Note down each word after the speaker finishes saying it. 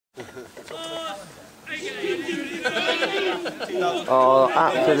Oh,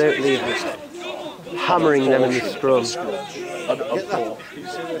 absolutely hammering them in the scrum.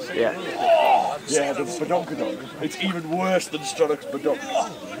 Yeah. Yeah, the badonkadonk. It's even worse than Stronach's badonk.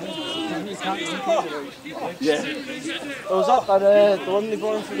 Yeah. Was that the one they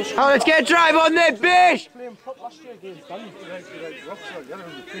brought in for the Oh, let's get a drive on there, Bish! playing prop last year against Danny.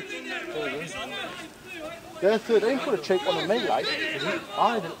 Yeah, 13 put a check on me, like.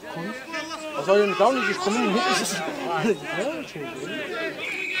 I didn't come. I was on the down, he just come in and hit us.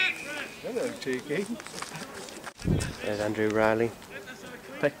 There's Andrew Riley.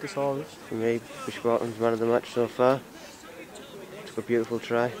 Picked us all. For me, Bishop's man of the match so far. Took a beautiful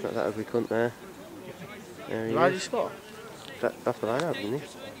try, not that ugly cunt there. There he Did he is. score? Off the line out, didn't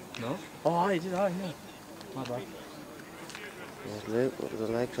he? No. Oh, I did, I know. My bad. There's Luke, look at the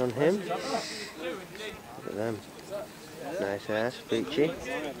legs on him. Look at them. Nice ass, Beachy.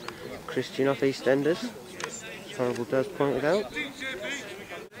 Christian off EastEnders. As Horrible does pointed out.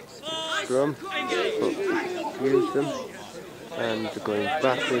 Scrum, but use them. And they're going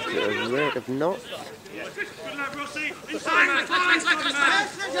backwards at a rate of knots.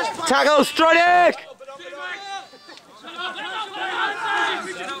 Tackle, Stronach!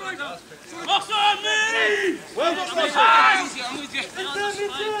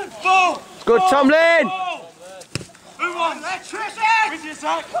 Good, Tomlin!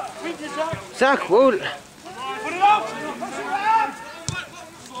 Zach, Wood.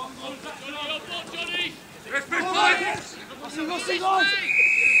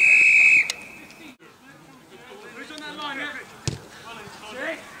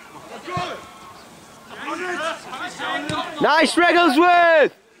 Nice,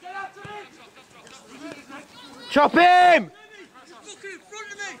 Regglesworth! Chop him!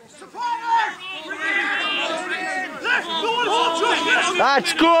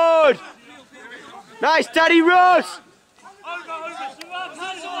 That's good! Nice, Daddy Russ!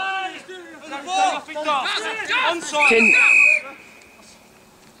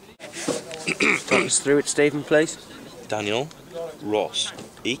 Talk us through it, Stephen, please. Daniel Ross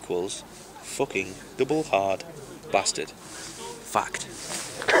equals fucking double hard bastard. Fact.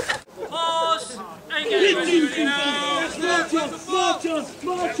 Pause!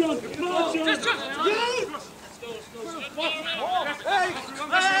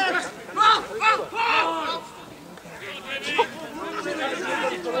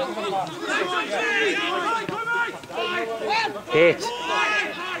 Hit.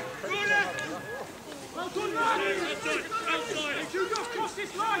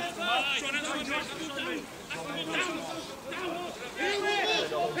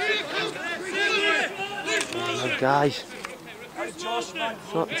 Oh, guys.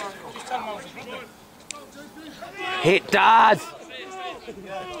 Hit, Dad!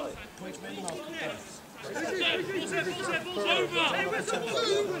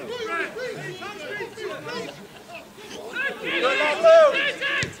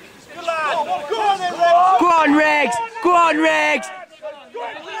 Go on, Regs! Go on, Regs!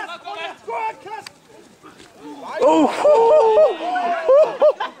 Oh!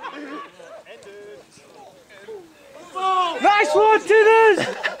 Nice one, Tinners!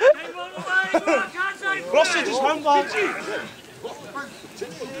 Rossi just hung on.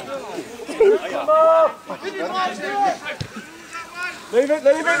 Leave it.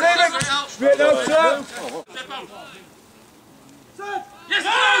 Straight out, sir.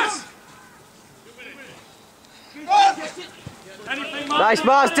 Yes, Nice,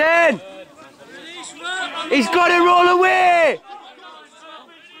 Marston! He's got to roll away!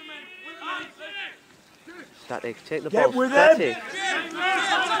 Static, take the ball. with Static.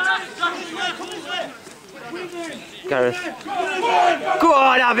 Gareth. Go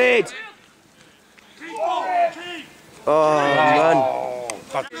on, Avid! Oh, man.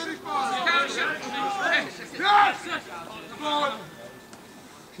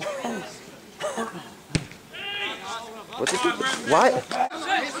 What did you... Why?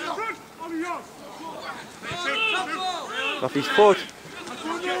 Off his foot.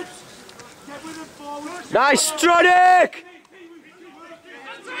 Nice, Stronach!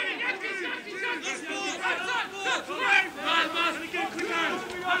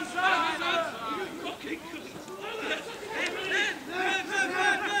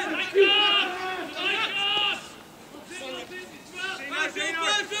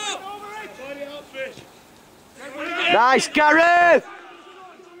 Nice, Gareth!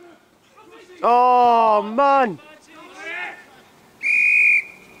 Oh, man!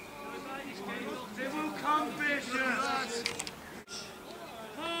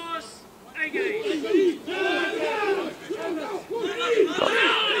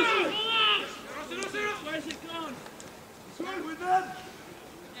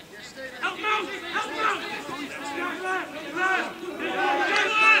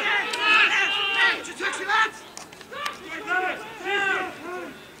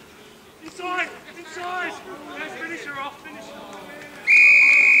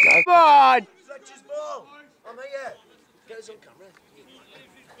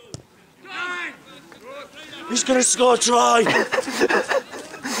 He's going to score a try!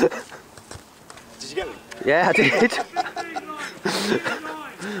 Did you get me? Yeah, I did.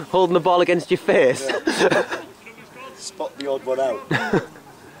 Holding the ball against your face. Spot the odd one out.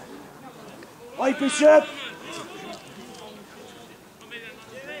 Hi, Bishop!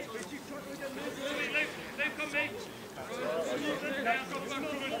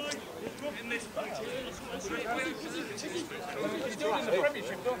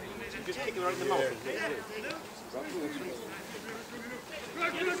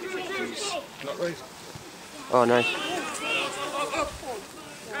 Oh, nice.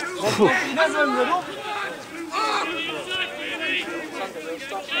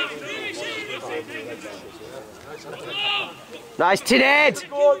 Nice Tinhead!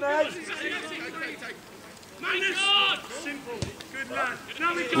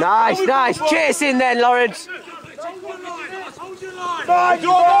 Nice, nice. Chase in then, Lawrence. Nice,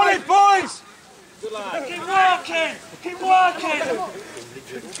 you're on it, boys! Keep working! Keep working!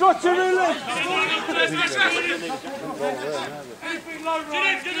 Got to really!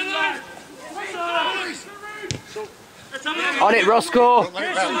 On it, Roscoe.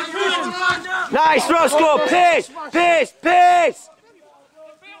 Nice, Roscoe. Pace, pace, pace.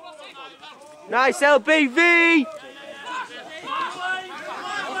 Nice, LBV.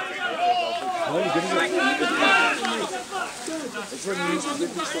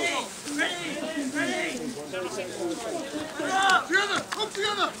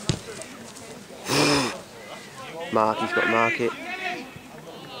 Mark, he's got to mark it.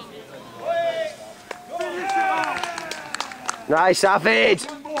 Nice, Avid!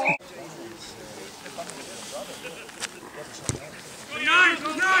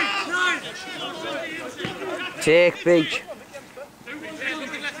 Take Beach.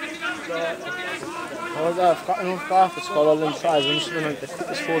 I've got enough guard to score all them tries. I'm just like the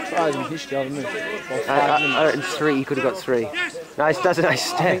quickest 4 tries in history, haven't I? I reckon 3, he could have got 3. Nice, that's a nice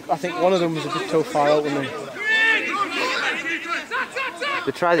step. I think one of them was a bit too far out with me.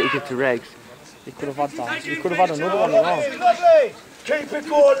 The try that he gave to Regs. He could have had that. He could have had another one around. Keep it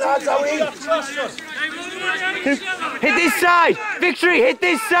going, lads, Hit this side! Victory, hit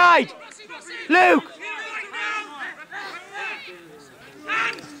this side! Luke!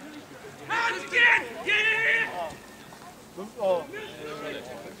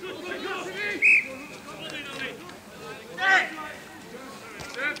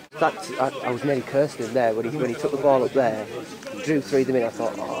 I was nearly cursing him there when he took the ball up there, drew 3 of them in. I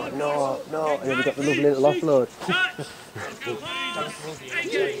thought, oh no, no, and then we got the lovely little offload.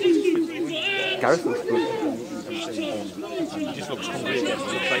 Gareth looks good. He just looks hungry again. He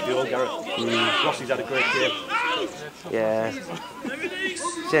looks like the old Gareth. Rossi's had a great game. Yeah.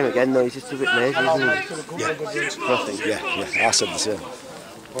 Same again though, he's just a bit lazy, isn't he? Rossi. Yeah, I said the same.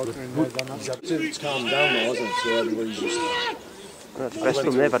 It's calmed down now, hasn't it? So everybody's just... That's the best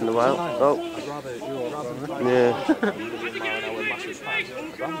one they've had in a while. Oh. Yeah.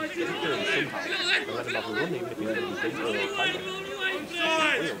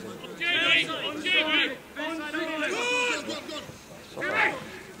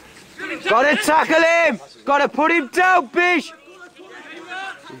 Gotta tackle him! Gotta put him down, Bish!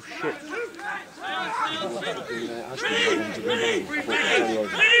 Oh shit.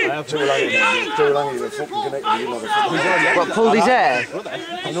 What, pulled his hair?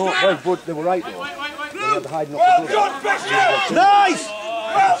 I know, well, but they were right though. They had to hide not to do Nice!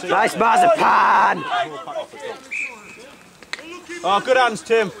 Nice marzipan! Oh, good hands,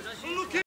 Tim.